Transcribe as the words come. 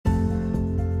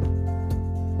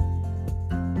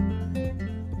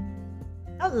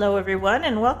Hello, everyone,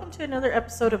 and welcome to another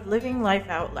episode of Living Life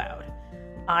Out Loud.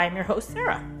 I'm your host,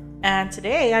 Sarah, and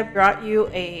today I brought you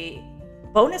a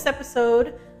bonus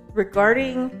episode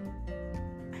regarding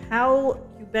how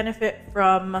you benefit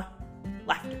from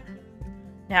laughter.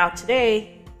 Now,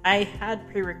 today I had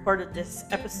pre-recorded this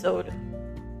episode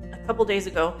a couple days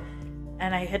ago,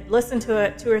 and I had listened to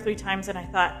it 2 or 3 times, and I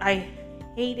thought I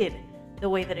hated the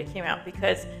way that it came out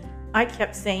because I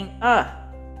kept saying,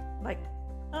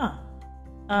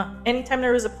 anytime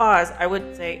there was a pause, I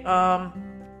would say,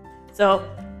 So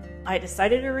I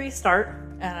decided to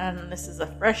restart, and this is a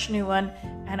fresh new one,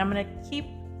 and I'm going to keep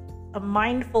a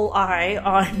mindful eye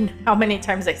on how many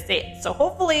times I say it. So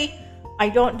hopefully I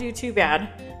don't do too bad,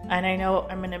 and I know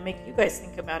I'm going to make you guys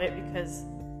think about it because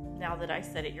now that I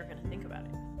said it, you're going to think about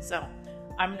it. So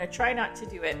I'm going to try not to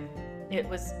do it. It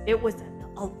was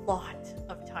a lot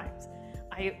of times.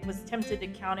 I was tempted to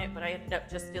count it, but I ended up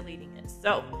just deleting it.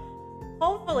 So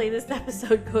hopefully this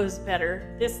episode goes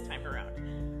better this time around.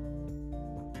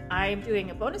 I'm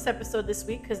doing a bonus episode this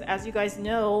week because, as you guys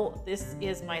know, this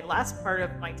is my last part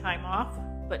of my time off,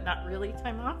 but not really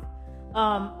time off,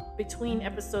 between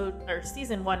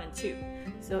season 1 and 2.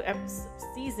 So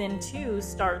season 2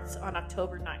 starts on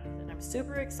October 9th, and I'm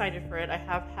super excited for it. I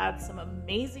have had some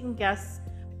amazing guests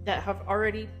that have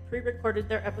already pre-recorded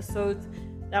their episodes.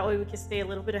 That way we can stay a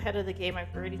little bit ahead of the game.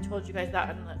 I've already told you guys that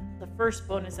in the first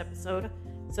bonus episode.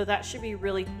 So that should be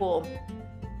really cool.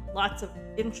 Lots of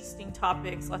interesting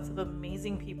topics, lots of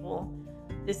amazing people.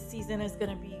 This season is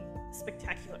going to be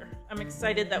spectacular. I'm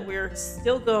excited that we're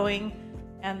still going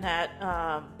and that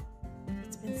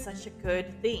it's been such a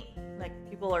good thing. Like,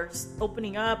 people are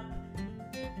opening up.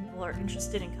 People are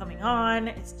interested in coming on.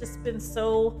 It's just been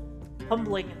so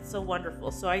humbling and so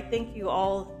wonderful. So I thank you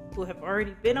all who have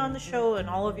already been on the show and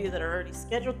all of you that are already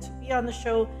scheduled to be on the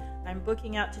show. I'm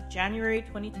booking out to January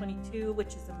 2022,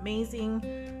 which is amazing.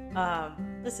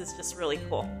 This is just really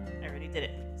cool. I already did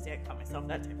it. See, I caught myself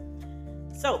that time.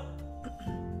 So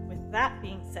with that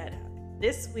being said,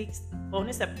 this week's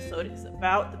bonus episode is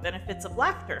about the benefits of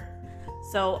laughter.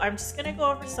 So I'm just going to go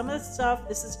over some of the stuff.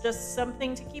 This is just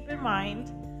something to keep in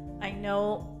mind. I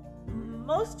know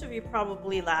most of you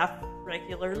probably laugh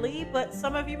regularly, but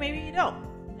some of you maybe you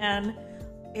don't. And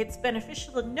it's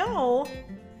beneficial to know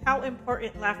how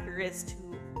important laughter is to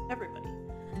everybody.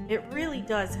 It really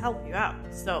does help you out.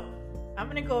 So I'm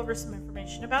going to go over some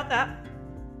information about that.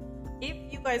 If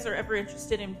you guys are ever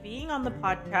interested in being on the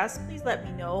podcast, please let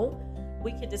me know.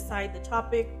 We can decide the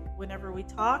topic whenever we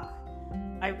talk.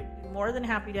 I would be more than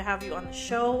happy to have you on the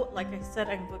show. Like I said,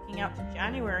 I'm booking out to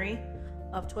January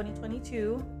of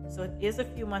 2022. So it is a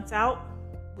few months out.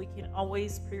 We can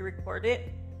always pre-record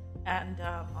it. And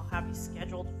I'll have you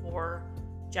scheduled for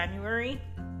January.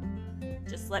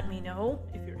 Just let me know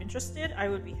if you're interested. I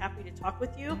would be happy to talk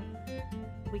with you.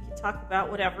 We can talk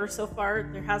about whatever. So far,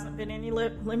 there hasn't been any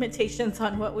limitations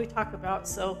on what we talk about,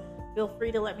 so feel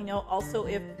free to let me know. Also,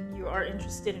 if you are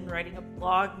interested in writing a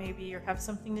blog, maybe, or have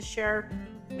something to share,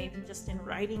 maybe just in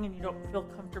writing and you don't feel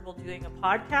comfortable doing a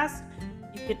podcast,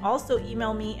 you can also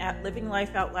email me at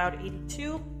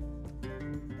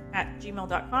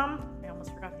livinglifeoutloud82@gmail.com. I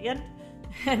almost forgot the end.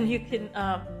 And you can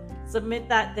submit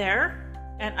that there,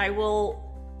 and I will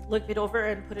look it over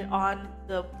and put it on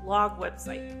the blog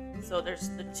website. So there's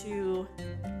the two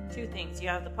things. You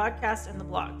have the podcast and the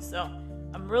blog. So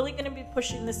I'm really going to be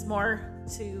pushing this more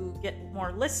to get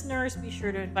more listeners. Be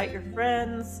sure to invite your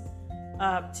friends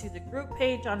to the group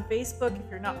page on Facebook. If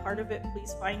you're not part of it,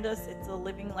 please find us. It's a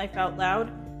Living Life Out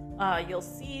Loud. You'll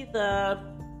see the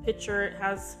picture it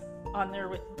has on there.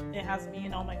 It has me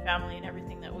and all my family and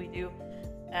everything that we do.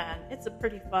 And it's a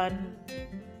pretty fun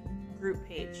group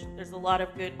page. There's a lot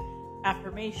of good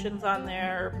affirmations on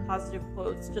there, positive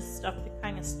quotes, just stuff to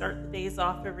kind of start the days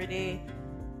off every day.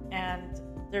 And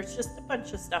there's just a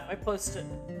bunch of stuff. I post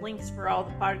links for all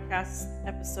the podcast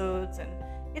episodes, and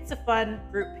it's a fun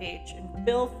group page. And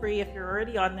feel free, if you're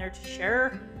already on there, to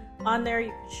share on there.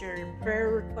 You can share your prayer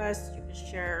requests, you can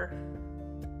share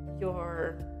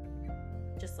your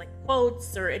just like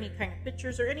quotes or any kind of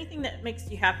pictures or anything that makes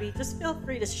you happy. Just feel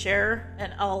free to share,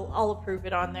 and I'll approve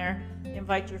it on there.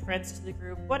 Invite your friends to the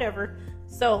group, whatever.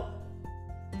 So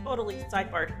totally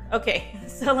sidebarred. Okay,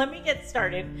 so let me get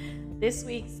started. This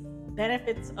week's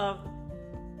benefits of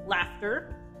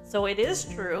laughter. So it is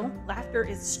true, laughter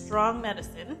is strong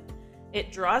medicine.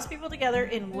 It draws people together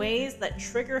in ways that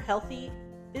trigger healthy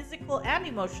physical and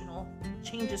emotional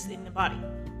changes in the body.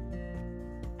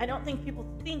 I don't think people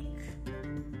think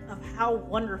of how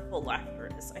wonderful laughter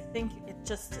is. I think it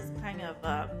just is kind of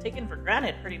taken for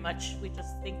granted pretty much. We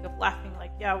just think of laughing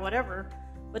like, yeah, whatever.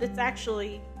 But it's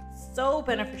actually so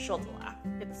beneficial to laugh.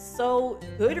 It's so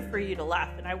good for you to laugh,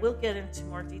 and I will get into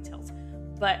more details.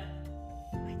 But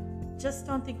I just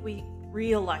don't think we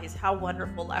realize how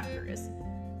wonderful laughter is.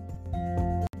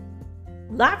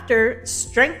 Laughter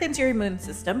strengthens your immune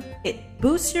system, it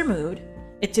boosts your mood,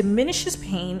 it diminishes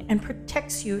pain, and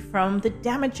protects you from the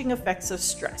damaging effects of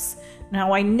stress.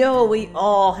 Now, I know we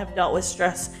all have dealt with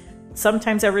stress,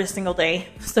 sometimes every single day,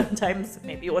 sometimes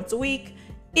maybe once a week.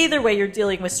 Either way, you're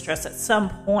dealing with stress at some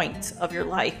point of your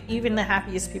life. Even the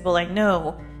happiest people I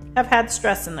know have had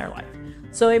stress in their life.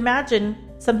 So imagine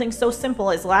something so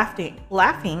simple as laughing.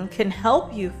 Laughing can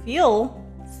help you feel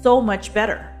so much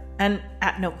better and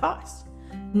at no cost.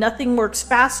 Nothing works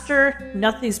faster,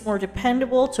 nothing's more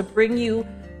dependable to bring you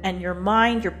and your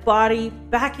mind, your body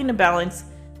back into balance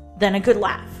than a good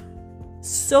laugh.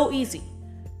 So easy.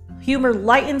 Humor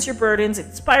lightens your burdens,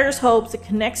 inspires hopes, it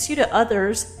connects you to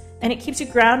others, and it keeps you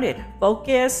grounded,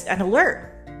 focused, and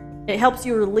alert. It helps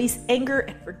you release anger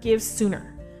and forgive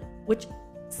sooner. Which,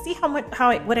 see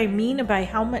what I mean by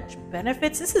how much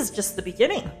benefits? This is just the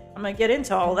beginning. I'm gonna get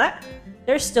into all that.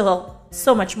 There's still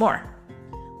so much more.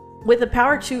 With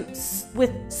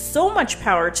so much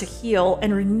power to heal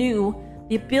and renew,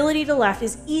 the ability to laugh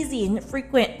is easy and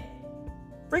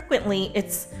frequently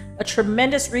it's a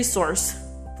tremendous resource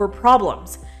for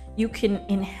problems. You can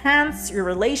enhance your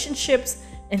relationships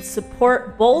and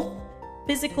support both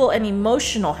physical and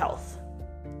emotional health.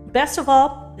 Best of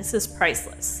all, this is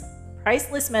priceless.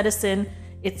 Priceless medicine.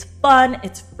 It's fun,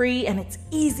 it's free, and it's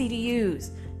easy to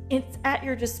use. It's at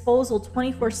your disposal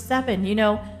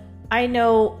 24/7. I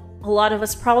know a lot of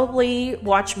us probably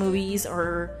watch movies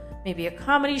or maybe a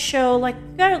comedy show. Like,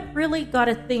 you really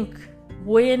gotta think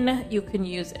when you can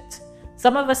use it.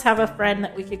 Some of us have a friend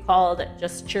that we could call that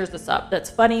just cheers us up,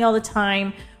 that's funny all the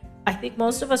time. I think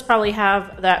most of us probably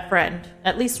have that friend,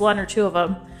 at least one or two of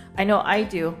them. I know I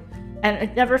do. And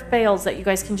it never fails that you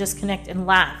guys can just connect and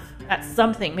laugh at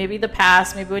something. Maybe the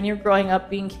past, maybe when you're growing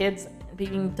up, being kids,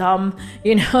 being dumb,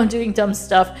 doing dumb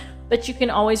stuff. But you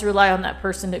can always rely on that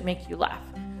person to make you laugh.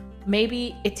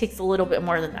 Maybe it takes a little bit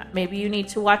more than that. Maybe you need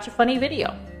to watch a funny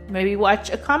video. Maybe watch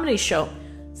a comedy show.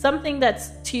 Something that's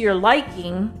to your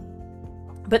liking,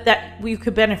 but that you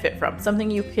could benefit from. Something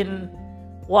you can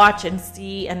watch and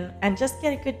see and just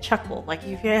get a good chuckle. Like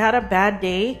if you had a bad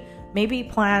day, maybe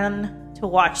plan to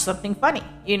watch something funny.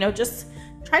 Just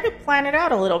try to plan it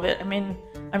out a little bit. I mean,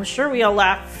 I'm sure we all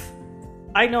laugh.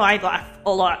 I know I laugh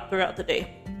a lot throughout the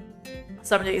day.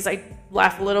 Some days I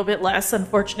laugh a little bit less.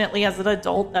 Unfortunately, as an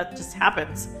adult, that just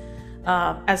happens.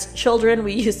 As children,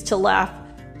 we used to laugh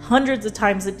hundreds of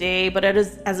times a day, but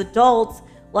as adults,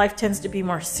 life tends to be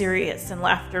more serious and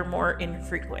laughter more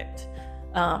infrequent.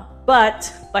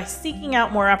 But by seeking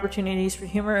out more opportunities for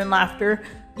humor and laughter,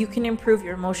 you can improve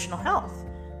your emotional health,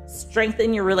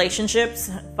 strengthen your relationships,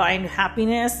 find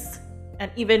happiness, and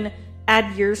even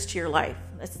add years to your life.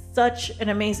 It's such an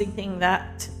amazing thing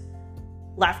that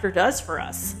laughter does for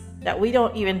us that we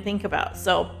don't even think about.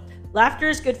 So laughter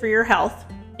is good for your health.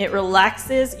 It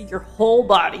relaxes your whole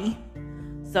body.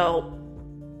 So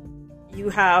you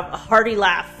have a hearty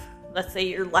laugh. Let's say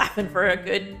you're laughing for a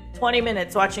good 20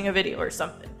 minutes watching a video or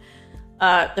something.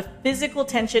 The physical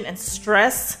tension and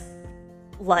stress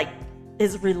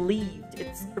is relieved.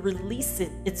 It's released,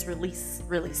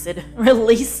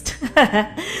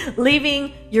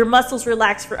 leaving your muscles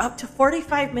relaxed for up to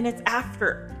 45 minutes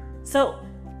after. So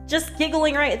just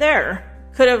giggling right there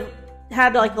could have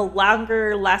had a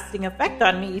longer lasting effect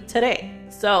on me today.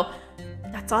 So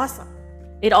that's awesome.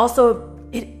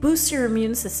 It boosts your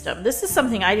immune system. This is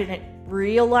something I didn't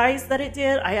realize that it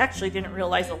did. I actually didn't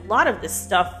realize a lot of this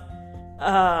stuff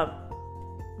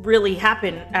really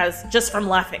happened as just from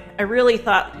laughing. I really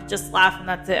thought you just laugh and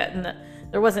that's it. And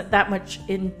there wasn't that much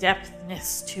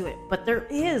in-depthness to it. But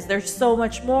there's so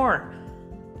much more.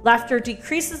 Laughter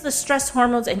decreases the stress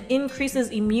hormones and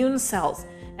increases immune cells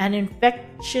and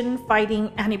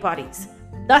infection-fighting antibodies,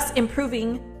 thus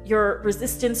improving your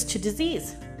resistance to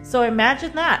disease. So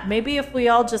imagine that. Maybe if we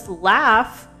all just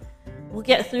laugh, we'll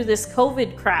get through this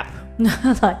COVID crap.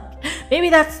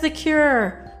 Maybe that's the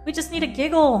cure. We just need a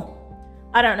giggle.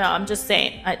 I don't know. I'm just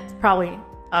saying. It's probably,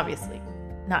 obviously,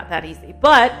 not that easy.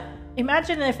 But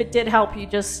imagine if it did help you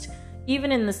just,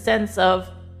 even in the sense of,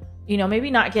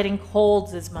 maybe not getting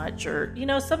colds as much or,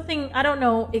 something. I don't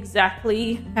know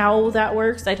exactly how that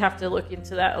works. I'd have to look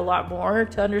into that a lot more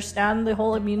to understand the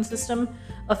whole immune system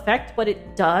effect, but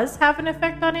it does have an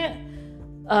effect on it.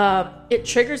 It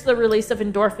triggers the release of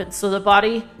endorphins. So the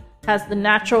body has the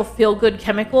natural feel-good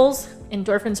chemicals.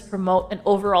 Endorphins promote an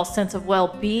overall sense of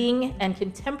well-being and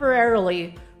can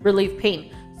temporarily relieve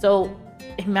pain. So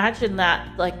imagine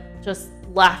that, just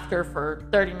laughter for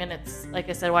 30 minutes, like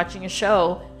I said, watching a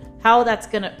show, how that's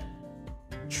going to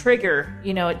trigger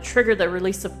the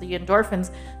release of the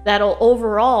endorphins that'll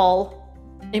overall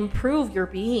improve your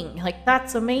being. Like,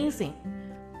 that's amazing.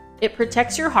 It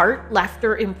protects your heart.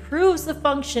 Laughter improves the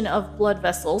function of blood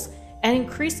vessels and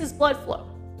increases blood flow.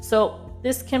 So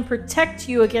this can protect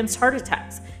you against heart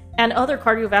attacks and other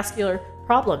cardiovascular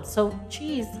problems. So,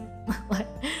 geez,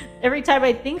 every time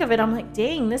I think of it, I'm like,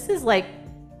 dang, this is like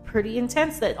pretty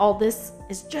intense that all this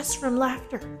is just from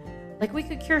laughter. Like, we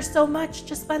could cure so much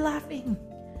just by laughing.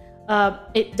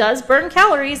 It does burn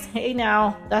calories. Hey,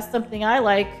 now, that's something I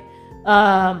like.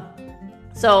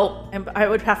 So I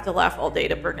would have to laugh all day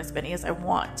to burn as many as I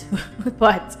want,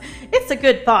 but it's a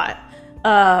good thought.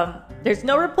 There's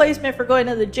no replacement for going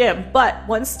to the gym, but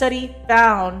one study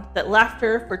found that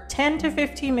laughter for 10 to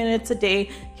 15 minutes a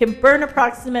day can burn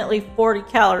approximately 40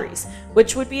 calories,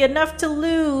 which would be enough to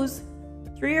lose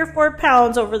 3 or 4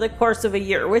 pounds over the course of a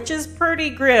year, which is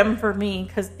pretty grim for me,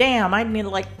 because damn, I'd need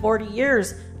like 40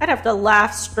 years. I'd have to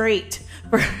laugh straight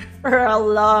for a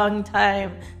long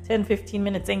time. 10, 15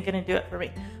 minutes ain't gonna do it for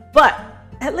me. But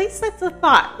at least that's a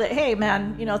thought that, hey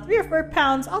man, 3 or 4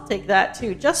 pounds, I'll take that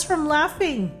too, just from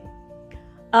laughing.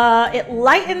 It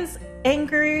lightens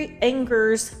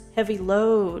anger's heavy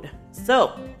load.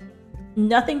 So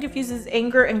nothing diffuses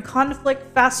anger and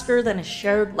conflict faster than a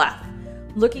shared laugh.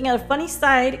 Looking at a funny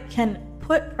side can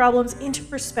put problems into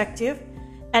perspective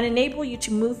and enable you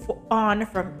to move on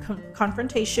from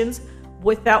confrontations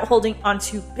without holding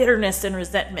onto bitterness and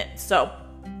resentment. So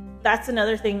that's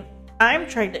another thing I'm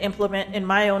trying to implement in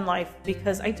my own life,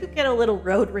 because I do get a little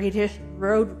road rage-ish.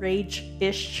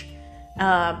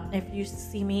 If you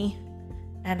see me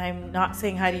and I'm not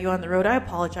saying hi to you on the road, I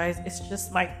apologize. It's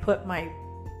just put my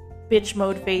bitch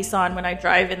mode face on when I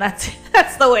drive, and that's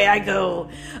the way I go.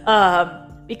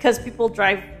 Because people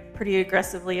drive pretty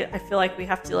aggressively, I feel like we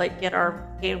have to get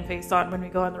our game face on when we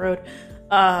go on the road.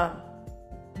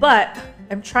 But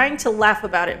I'm trying to laugh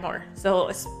about it more. So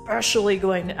especially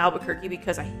going to Albuquerque,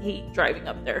 because I hate driving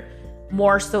up there.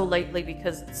 More so lately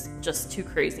because it's just too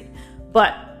crazy.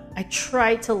 But I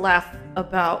try to laugh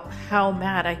about how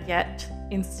mad I get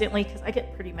instantly, because I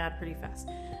get pretty mad pretty fast.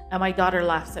 And my daughter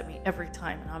laughs at me every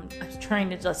time. And I'm trying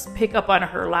to just pick up on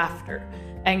her laughter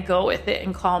and go with it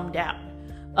and calm down.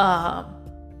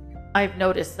 I've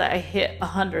noticed that I hit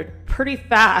 100 pretty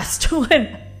fast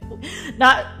when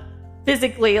not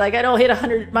physically, I don't hit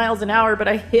 100 miles an hour, but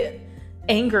I hit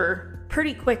anger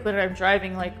pretty quick when I'm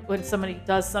driving, when somebody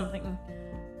does something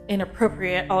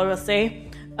inappropriate, I will say.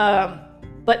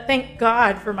 But thank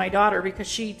God for my daughter, because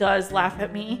she does laugh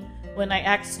at me when I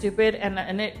act stupid,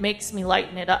 and it makes me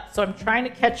lighten it up. So I'm trying to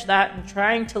catch that and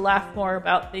trying to laugh more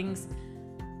about things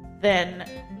than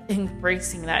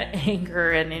embracing that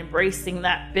anger and embracing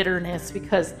that bitterness,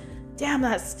 because damn,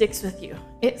 that sticks with you.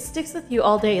 It sticks with you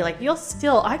all day. I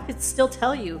could still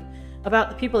tell you about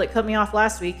the people that cut me off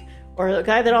last week, or the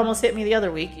guy that almost hit me the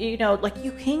other week. You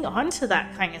hang on to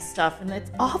that kind of stuff, and it's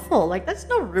awful. There's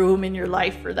no room in your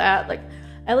life for that.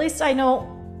 At least I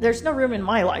know there's no room in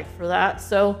my life for that.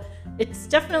 So it's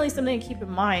definitely something to keep in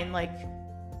mind,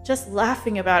 just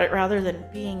laughing about it rather than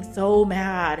being so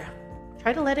mad.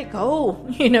 Try to let it go,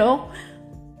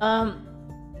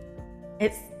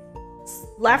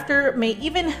 Laughter may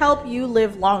even help you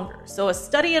live longer. So a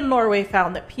study in Norway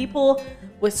found that people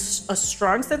with a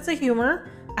strong sense of humor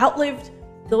outlived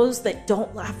those that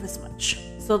don't laugh as much.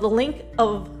 So the link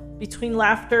between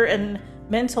laughter and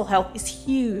mental health is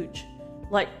huge.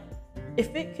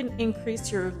 If it can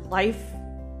increase your life,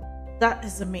 that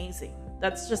is amazing.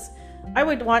 I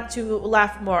would want to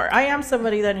laugh more. I am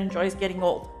somebody that enjoys getting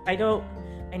old. I know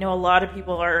a lot of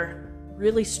people are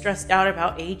really stressed out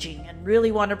about aging and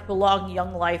really want to prolong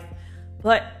young life.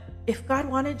 But if God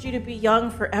wanted you to be young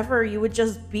forever, you would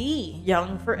just be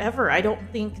young forever. I don't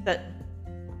think that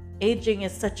aging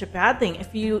is such a bad thing.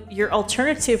 If your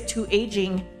alternative to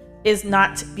aging is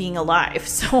not being alive.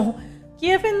 So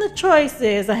given the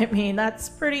choices, that's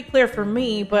pretty clear for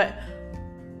me, but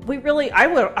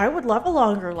I would love a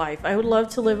longer life. I would love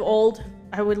to live old.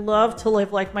 I would love to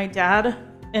live like my dad.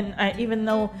 And even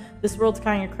though this world's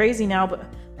kind of crazy now, but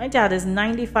my dad is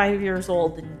 95 years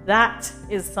old, and that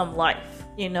is some life.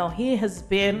 He has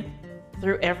been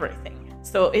through everything.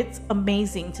 So it's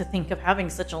amazing to think of having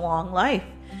such a long life.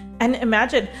 And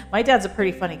imagine, my dad's a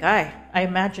pretty funny guy. I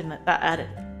imagine that added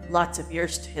lots of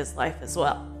years to his life as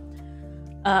well.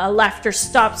 Laughter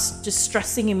stops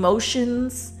distressing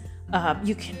emotions.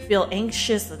 You can feel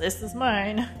anxious, this is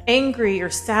mine, angry or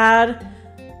sad.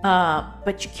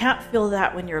 But you can't feel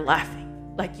that when you're laughing.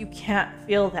 You can't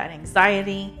feel that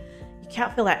anxiety. You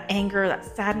can't feel that anger, that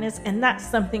sadness. And that's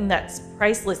something that's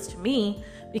priceless to me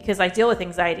because I deal with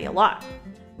anxiety a lot.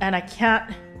 And I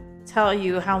can't tell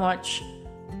you how much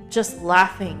just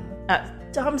laughing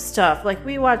at dumb stuff. Like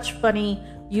we watch funny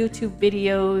YouTube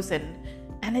videos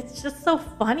and it's just so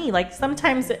funny. Like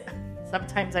sometimes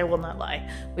I will not lie.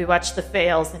 We watch the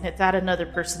fails and it's at another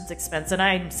person's expense and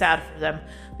I'm sad for them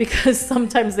because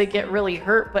sometimes they get really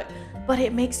hurt, but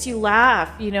it makes you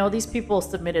laugh. You know, these people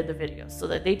submitted the video so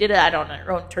that they did it on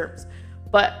their own terms.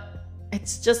 But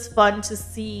it's just fun to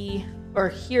see or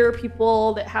hear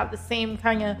people that have the same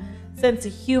kind of sense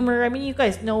of humor. I mean, you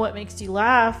guys know what makes you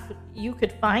laugh. You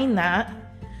could find that.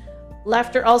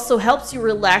 Laughter also helps you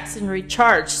relax and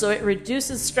recharge, so it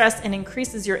reduces stress and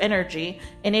increases your energy,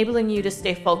 enabling you to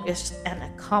stay focused and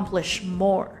accomplish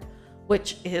more,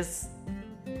 which is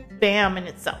bam in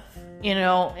itself. You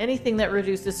know, anything that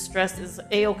reduces stress is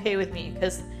a-okay with me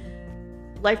because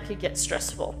life could get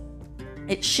stressful.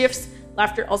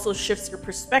 Laughter also shifts your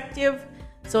perspective,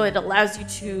 so it allows you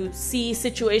to see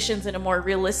situations in a more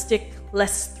realistic,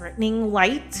 less threatening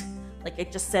light. Like I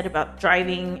just said about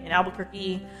driving in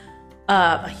Albuquerque,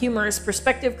 a humorous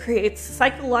perspective creates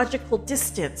psychological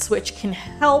distance, which can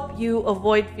help you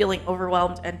avoid feeling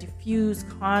overwhelmed and diffuse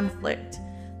conflict.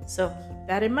 So keep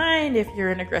that in mind if you're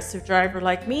an aggressive driver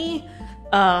like me.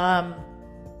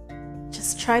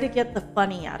 Just try to get the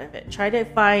funny out of it. Try to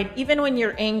find, even when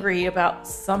you're angry about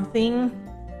something,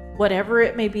 whatever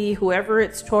it may be, whoever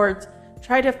it's towards,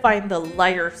 try to find the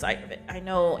lighter side of it. I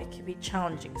know it can be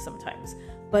challenging sometimes,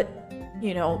 but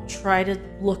you know, try to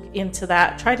look into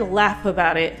that, try to laugh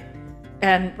about it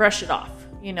and brush it off.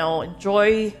 You know,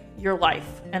 enjoy your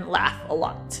life and laugh a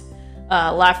lot.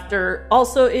 Laughter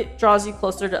also, it draws you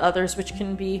closer to others, which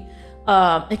can be,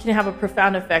 it can have a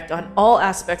profound effect on all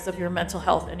aspects of your mental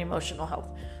health and emotional health.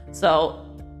 So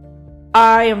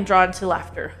I am drawn to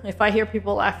laughter. If I hear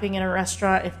people laughing in a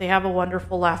restaurant, if they have a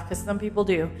wonderful laugh, because some people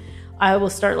do, I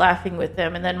will start laughing with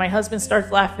them. And then my husband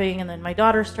starts laughing and then my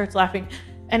daughter starts laughing.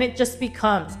 And it just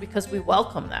becomes, because we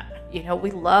welcome that, you know,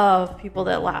 we love people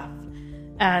that laugh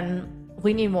and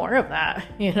we need more of that,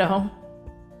 you know.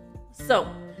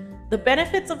 So the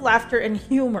benefits of laughter and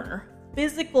humor: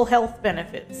 physical health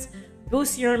benefits,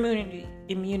 boost your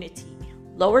immunity,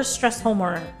 lowers stress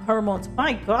hormones,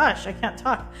 my gosh, I can't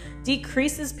talk,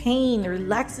 decreases pain,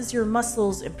 relaxes your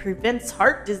muscles, and prevents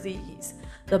heart disease.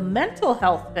 The mental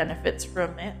health benefits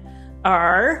from it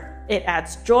are: it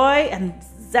adds joy and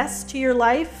zest to your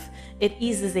life. It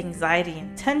eases anxiety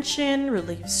and tension,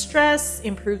 relieves stress,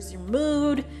 improves your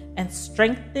mood, and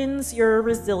strengthens your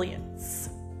resilience.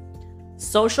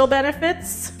 Social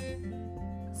benefits.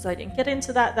 So I didn't get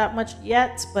into that much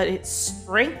yet, but it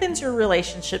strengthens your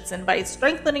relationships. And by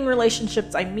strengthening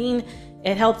relationships, I mean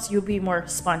it helps you be more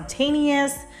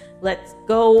spontaneous, let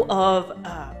go of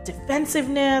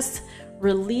defensiveness,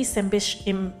 release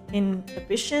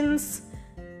inhibitions.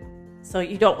 So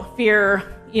you don't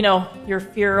fear, you know, your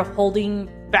fear of holding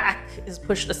back is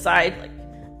pushed aside. Like,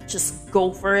 just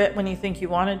go for it when you think you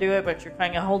want to do it, but you're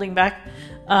kind of holding back.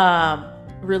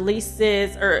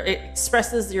 Releases, or it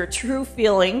expresses your true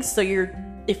feelings. So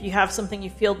if you have something you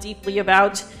feel deeply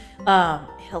about,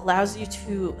 it allows you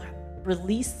to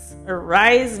release or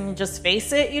rise and just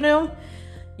face it, you know.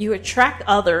 You attract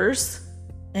others.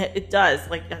 It does,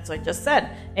 like as I just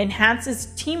said, enhances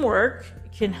teamwork,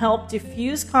 can help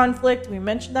diffuse conflict. We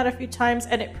mentioned that a few times,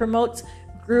 and it promotes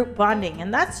group bonding.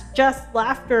 And that's just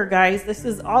laughter, guys. This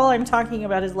is all I'm talking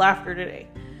about is laughter today.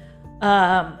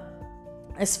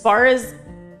 As far as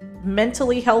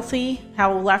mentally healthy,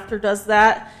 how laughter does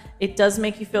that, it does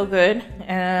make you feel good,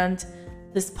 and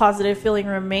this positive feeling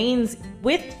remains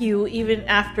with you even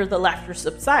after the laughter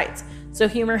subsides. So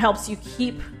humor helps you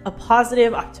keep a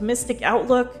positive, optimistic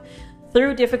outlook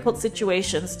through difficult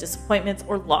situations, disappointments,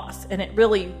 or loss. And it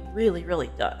really, really, really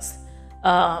does.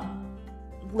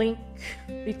 Link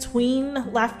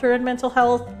between laughter and mental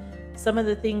health. Some of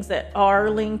the things that are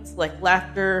linked, like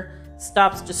laughter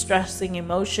stops distressing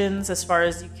emotions, as far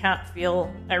as you can't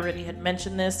feel, I already had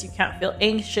mentioned this, you can't feel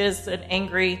anxious and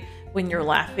angry when you're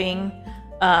laughing.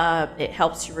 It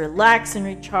helps you relax and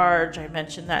recharge. I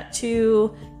mentioned that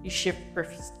too. You shift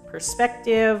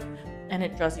perspective, and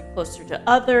it draws you closer to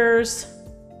others.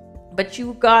 But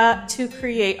you got to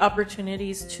create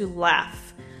opportunities to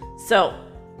laugh. So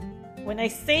when I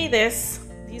say this,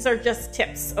 these are just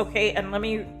tips, okay? And let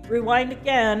me rewind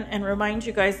again and remind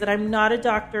you guys that I'm not a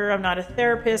doctor. I'm not a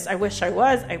therapist. I wish I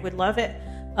was. I would love it.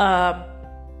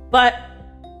 But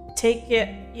take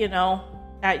it, you know,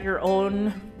 at your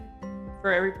own,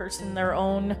 for every person their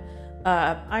own.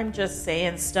 I'm just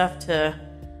saying stuff to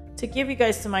give you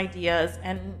guys some ideas,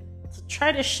 and to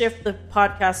try to shift the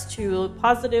podcast to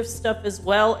positive stuff as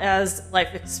well as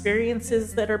life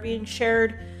experiences that are being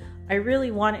shared. I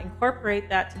really want to incorporate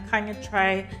that to kind of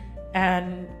try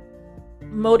and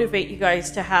motivate you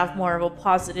guys to have more of a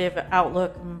positive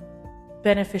outlook and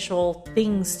beneficial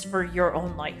things for your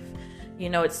own life. You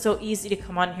know, it's so easy to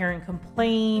come on here and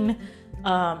complain.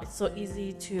 It's so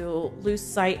easy to lose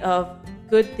sight of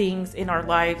good things in our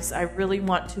lives. I really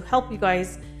want to help you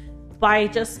guys by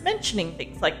just mentioning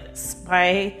things like this,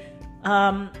 by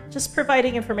just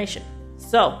providing information.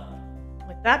 So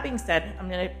with that being said, I'm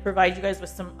going to provide you guys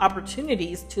with some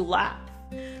opportunities to laugh.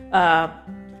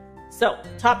 So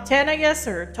top 10, I guess,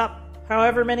 or top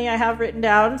however many I have written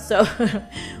down. So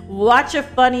watch a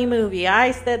funny movie.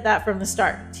 I said that from the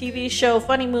start. TV show,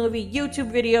 funny movie,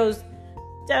 YouTube videos.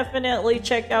 Definitely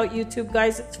check out YouTube,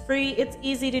 guys. It's free. It's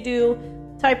easy to do.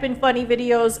 Type in funny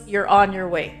videos. You're on your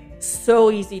way. So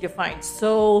easy to find.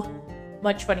 So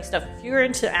much funny stuff. If you're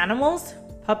into animals,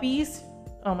 puppies,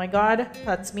 oh my God,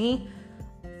 that's me.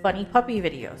 Funny puppy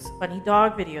videos, funny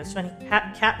dog videos, funny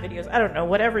cat videos. I don't know,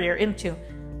 whatever you're into.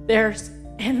 There's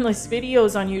endless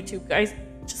videos on YouTube, guys.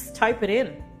 Just type it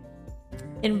in.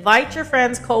 Invite your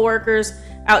friends, coworkers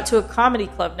out to a comedy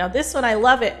club. Now this one, I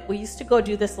love it. We used to go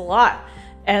do this a lot.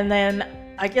 And then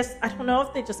I guess, I don't know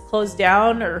if they just closed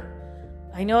down, or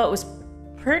I know it was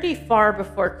pretty far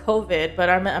before COVID, but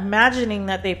I'm imagining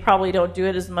that they probably don't do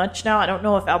it as much now. I don't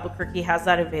know if Albuquerque has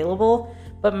that available,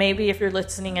 but maybe if you're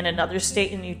listening in another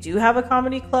state and you do have a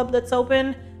comedy club that's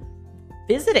open,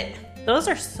 visit it. Those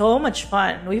are so much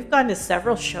fun. We've gone to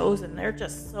several shows and they're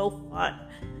just so fun.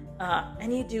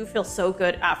 And you do feel so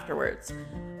good afterwards.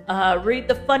 Read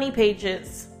the funny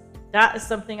pages. That is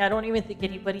something I don't even think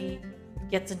anybody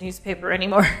gets a newspaper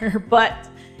anymore, but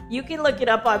you can look it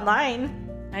up online.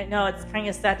 I know it's kind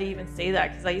of sad to even say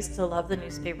that because I used to love the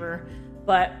newspaper,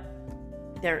 but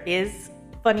there is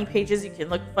funny pages. You can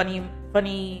look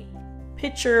funny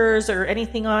pictures or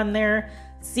anything on there.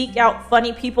 Seek out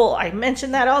funny people. I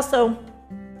mentioned that also.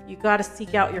 You got to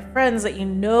seek out your friends that you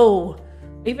know,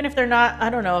 even if they're not, I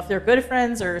don't know, if they're good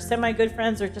friends or semi-good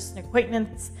friends or just an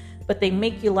acquaintance, but they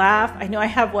make you laugh. I know I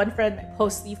have one friend that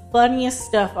posts the funniest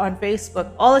stuff on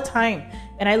Facebook all the time,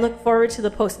 and I look forward to the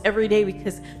post every day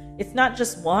because it's not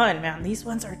just one, man. These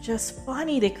ones are just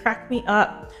funny. They crack me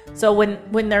up. So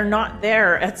when they're not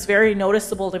there, it's very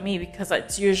noticeable to me because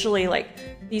it's usually like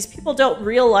these people don't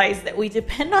realize that we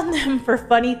depend on them for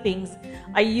funny things.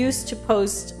 I used to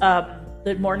post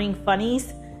the morning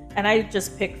funnies, and I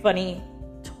just pick funny,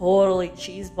 totally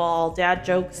cheeseball dad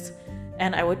jokes,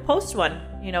 and I would post one,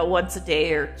 you know, once a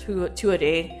day or two a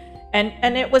day.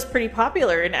 And it was pretty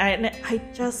popular, and I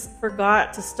just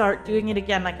forgot to start doing it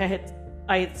again. Like I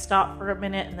had stopped for a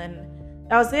minute, and then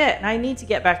that was it. And I need to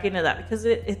get back into that because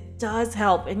it does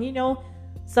help. And you know,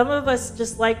 some of us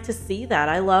just like to see that.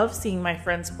 I love seeing my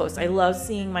friends post. I love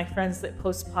seeing my friends that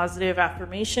post positive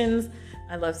affirmations.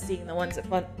 I love seeing the ones that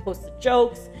post the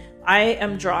jokes. I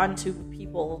am drawn to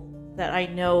people that I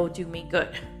know do me good.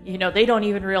 You know, they don't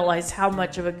even realize how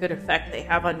much of a good effect they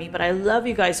have on me, but I love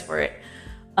you guys for it.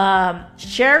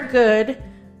 Share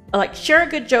a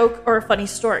good joke or a funny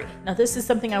story. Now, this is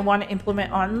something I want to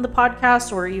implement on the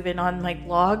podcast or even on my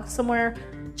blog somewhere.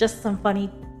 Just some funny,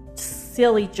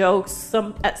 silly jokes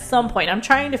at some point. I'm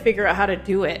trying to figure out how to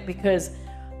do it because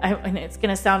and it's going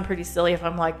to sound pretty silly if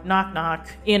I'm like, knock, knock,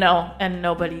 you know, and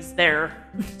nobody's there.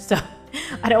 So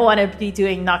I don't want to be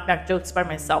doing knock, knock jokes by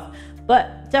myself.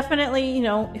 But definitely, you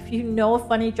know, if you know a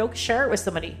funny joke, share it with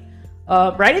somebody.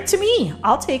 Write it to me.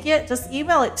 I'll take it. Just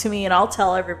email it to me and I'll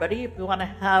tell everybody. If you want to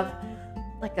have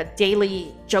like a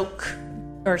daily joke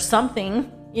or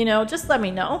something, you know, just let me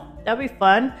know. That'd be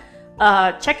fun.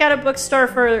 Check out a bookstore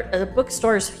for the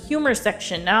bookstore's humor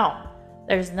section now.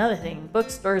 There's another thing.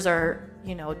 Bookstores are,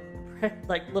 you know,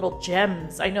 like little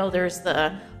gems. I know there's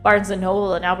the Barnes &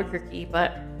 Noble in Albuquerque,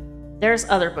 but there's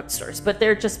other bookstores, but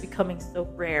they're just becoming so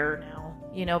rare now.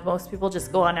 You know, most people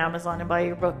just go on Amazon and buy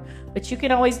your book, but you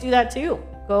can always do that too.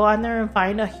 Go on there and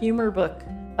find a humor book,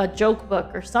 a joke book,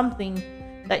 or something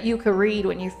that you could read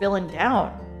when you're feeling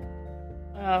down.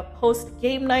 Host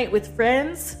game night with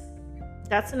friends.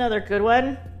 That's another good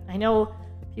one. I know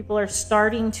people are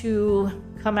starting to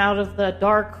come out of the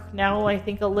dark now, I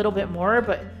think a little bit more,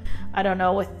 but I don't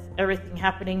know, with everything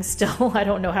happening still, I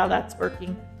don't know how that's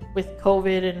working with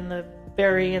COVID and the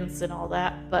variants and all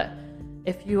that. But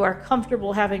if you are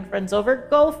comfortable having friends over,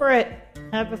 go for it.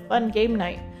 Have a fun game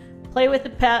night. Play with a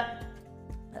pet.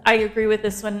 I agree with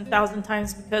this one 1,000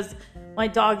 times because my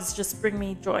dogs just bring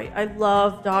me joy. I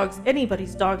love dogs.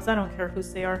 Anybody's dogs. I don't care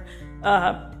whose they are.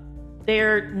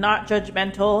 They're not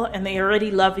judgmental and they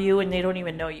already love you and they don't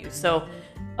even know you. So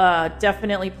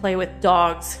Definitely play with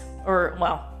dogs, or,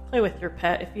 well, play with your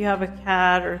pet. If you have a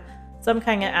cat or some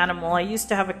kind of animal. I used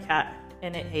to have a cat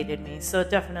and it hated me, so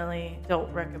definitely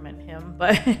don't recommend him.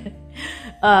 But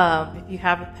if you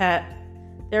have a pet,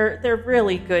 they're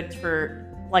really good for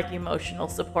like emotional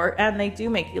support, and they do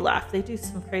make you laugh. They do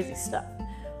some crazy stuff.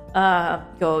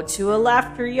 Go to a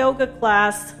laughter yoga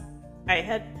class.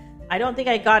 I don't think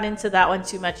I got into that one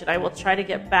too much, and I will try to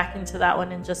get back into that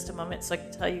one in just a moment so I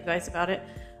can tell you guys about it.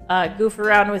 Goof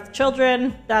around with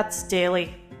children. That's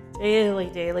daily.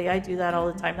 I do that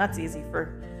all the time. That's easy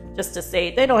for just to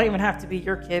say. They don't even have to be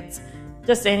your kids,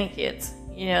 just any kids.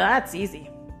 That's easy.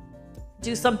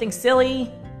 Do something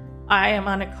silly. I am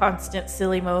on a constant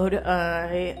silly mode.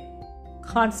 I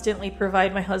constantly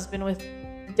provide my husband with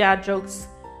dad jokes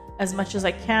as much as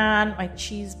I can. My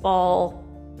cheese ball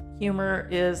humor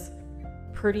is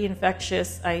pretty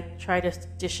infectious. I try to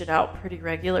dish it out pretty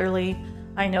regularly.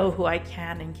 I know who I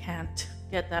can and can't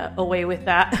get that away with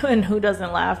that and who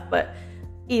doesn't laugh, but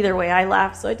either way I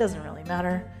laugh, so it doesn't really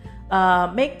matter.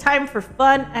 Make time for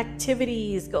fun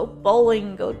activities. Go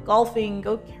bowling, go golfing,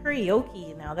 go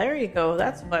karaoke. Now there you go.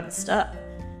 That's fun stuff.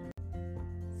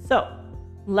 So,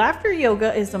 laughter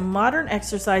yoga is a modern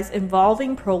exercise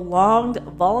involving prolonged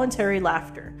voluntary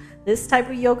laughter. This type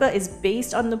of yoga is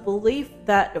based on the belief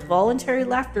that voluntary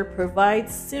laughter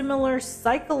provides similar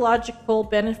psychological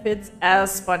benefits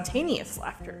as spontaneous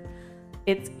laughter.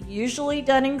 It's usually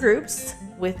done in groups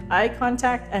with eye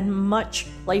contact and much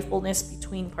playfulness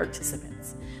between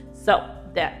participants. So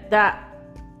that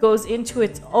goes into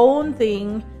its own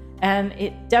thing, and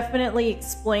it definitely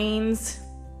explains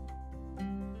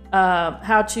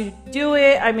how to do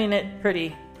it. I mean, it's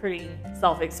pretty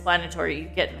self-explanatory. You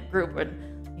get in a group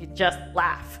and you just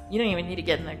laugh. You don't even need to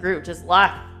get in a group. Just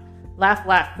laugh.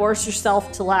 Force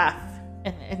yourself to laugh,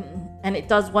 and it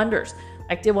does wonders.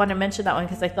 I did want to mention that one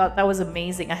because I thought that was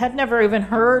amazing. I had never even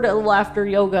heard of laughter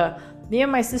yoga. Me and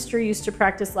my sister used to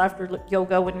practice laughter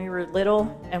yoga when we were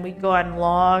little, and we'd go on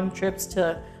long trips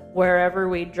to wherever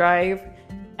we'd drive,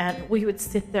 and we would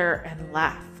sit there and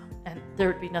laugh, and there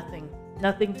would be nothing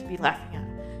to be laughing at.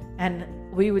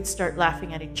 And we would start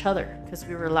laughing at each other because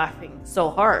we were laughing so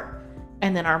hard.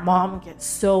 And then our mom would get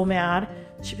so mad.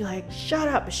 She'd be like, shut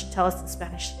up. But she'd tell us in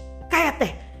Spanish,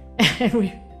 cállate.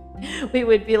 And we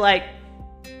would be like,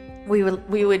 we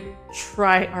would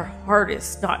try our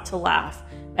hardest not to laugh,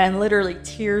 and literally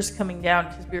tears coming down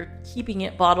because we were keeping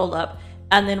it bottled up.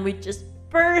 And then we'd just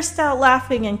burst out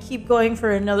laughing and keep going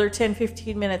for another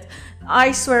 10-15 minutes.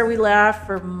 I swear we laughed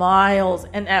for miles.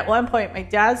 And at one point my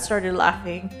dad started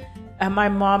laughing, and my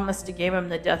mom must have gave him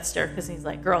the death stare because he's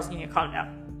like, girls, you need to calm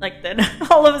down. Like, then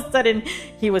all of a sudden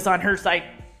he was on her side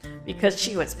because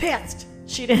she was pissed.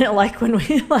 She didn't like when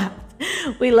we laughed.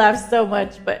 We laughed so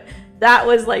much, but that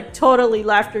was like totally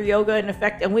laughter yoga in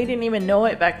effect, and we didn't even know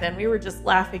it back then. We were just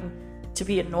laughing to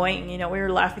be annoying. We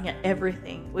were laughing at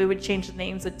everything. We would change the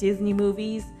names of Disney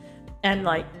movies and,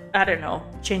 like, I don't know,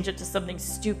 change it to something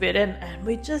stupid, and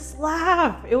we just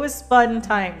laugh. It was fun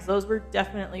times. Those were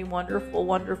definitely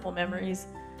wonderful memories.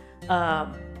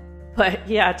 But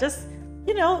yeah, just,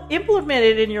 implement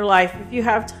it in your life. If you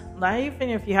have life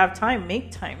and if you have time,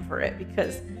 make time for it,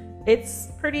 because it's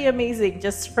pretty amazing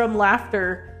just from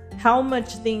laughter how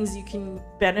much things you can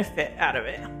benefit out of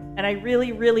it. And I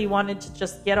really wanted to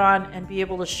just get on and be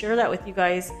able to share that with you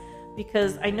guys,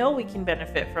 because I know we can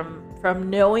benefit from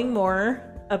knowing more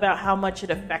about how much it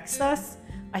affects us.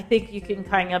 I think you can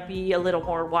kind of be a little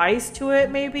more wise to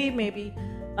it, maybe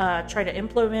try to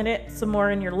implement it some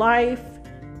more in your life.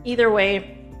 Either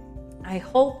way, I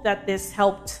hope that this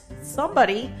helped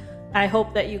somebody. I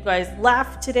hope that you guys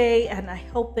laughed today, and I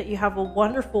hope that you have a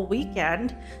wonderful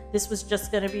weekend. This was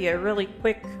just going to be a really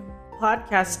quick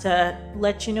podcast to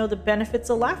let you know the benefits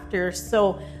of laughter.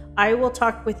 So I will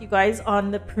talk with you guys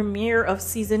on the premiere of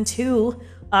season 2,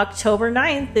 October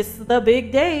 9th. This is the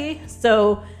big day.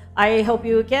 So I hope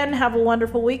you again have a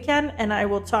wonderful weekend, and I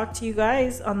will talk to you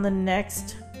guys on the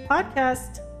next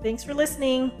podcast. Thanks for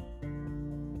listening.